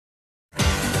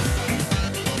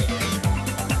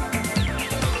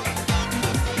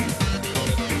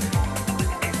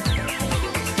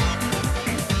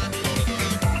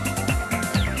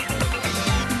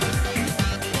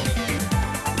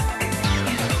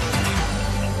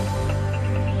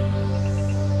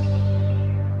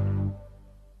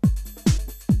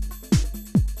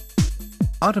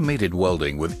Automated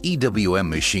welding with EWM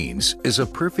machines is a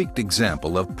perfect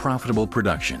example of profitable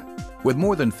production. With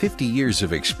more than 50 years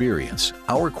of experience,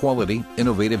 our quality,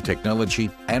 innovative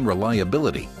technology, and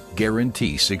reliability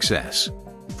guarantee success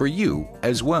for you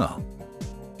as well.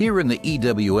 Here in the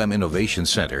EWM Innovation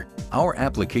Center, our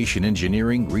application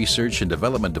engineering, research, and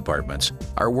development departments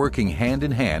are working hand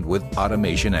in hand with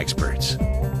automation experts.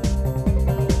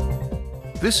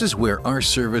 This is where our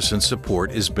service and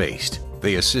support is based.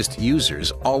 They assist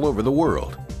users all over the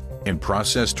world in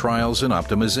process trials and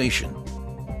optimization,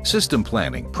 system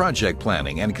planning, project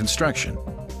planning and construction,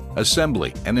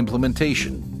 assembly and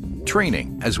implementation,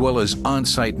 training, as well as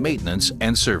on-site maintenance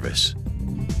and service.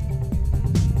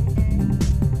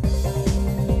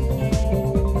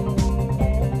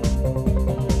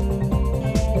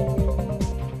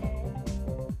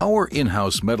 Our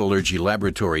in-house metallurgy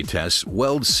laboratory tests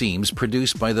weld seams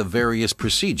produced by the various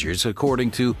procedures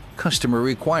according to customer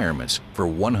requirements for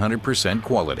 100%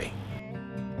 quality.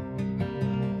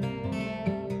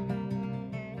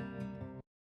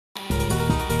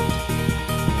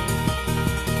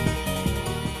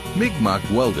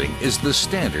 MIG-MOC welding is the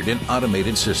standard in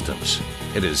automated systems.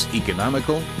 It is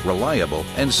economical, reliable,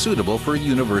 and suitable for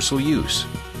universal use.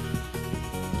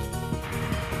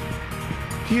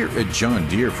 Here at John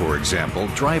Deere, for example,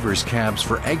 drivers' cabs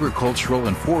for agricultural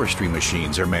and forestry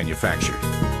machines are manufactured.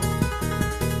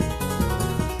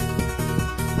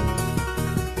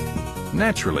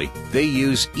 Naturally, they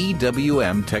use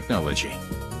EWM technology.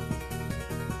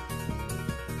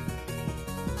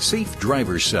 Safe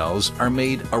driver cells are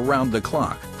made around the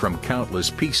clock from countless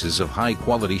pieces of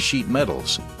high-quality sheet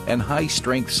metals and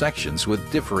high-strength sections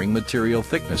with differing material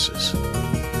thicknesses.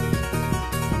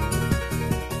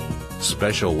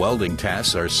 Special welding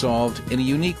tasks are solved in a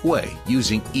unique way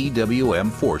using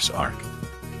EWM force arc.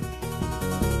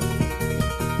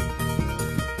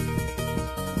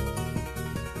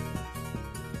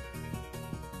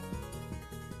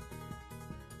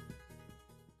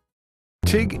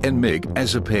 TIG and MIG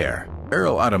as a pair.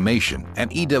 Aero Automation, an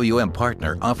EWM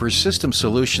partner, offers system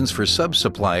solutions for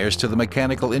sub-suppliers to the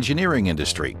mechanical engineering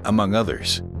industry, among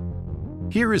others.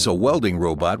 Here is a welding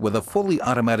robot with a fully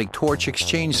automatic torch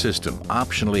exchange system,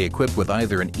 optionally equipped with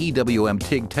either an EWM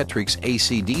TIG Tetrix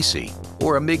AC/DC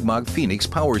or a MIG-MOC Phoenix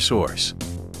power source.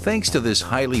 Thanks to this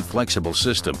highly flexible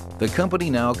system, the company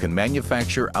now can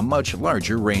manufacture a much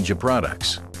larger range of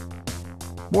products.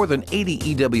 More than 80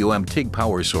 EWM TIG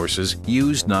power sources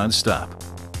used non-stop.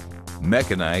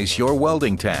 Mechanize your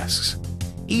welding tasks.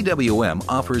 EWM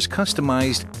offers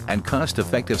customized and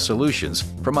cost-effective solutions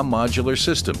from a modular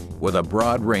system with a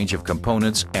broad range of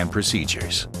components and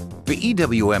procedures. The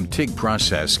EWM TIG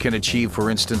process can achieve, for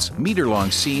instance,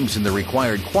 meter-long seams in the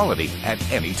required quality at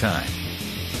any time.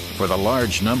 For the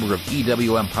large number of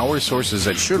EWM power sources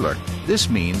at Schuler, this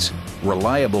means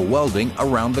reliable welding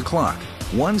around the clock.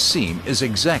 One seam is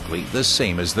exactly the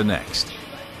same as the next.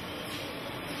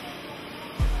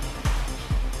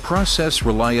 Process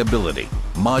reliability,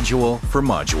 module for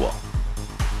module.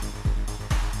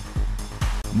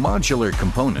 Modular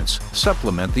components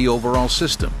supplement the overall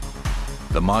system.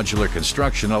 The modular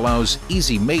construction allows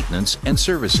easy maintenance and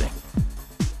servicing.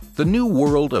 The new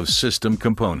world of system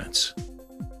components.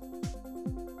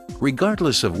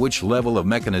 Regardless of which level of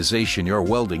mechanization your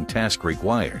welding task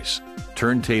requires,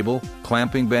 turntable,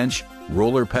 clamping bench,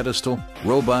 roller pedestal,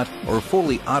 robot, or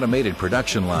fully automated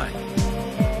production line,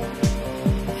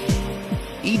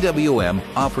 EWM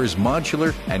offers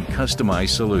modular and customized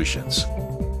solutions,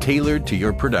 tailored to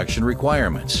your production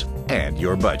requirements and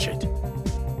your budget.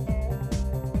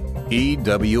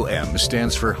 EWM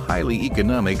stands for Highly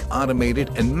Economic Automated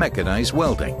and Mechanized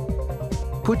Welding.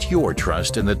 Put your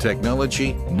trust in the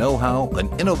technology, know-how,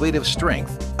 and innovative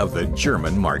strength of the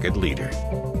German market leader.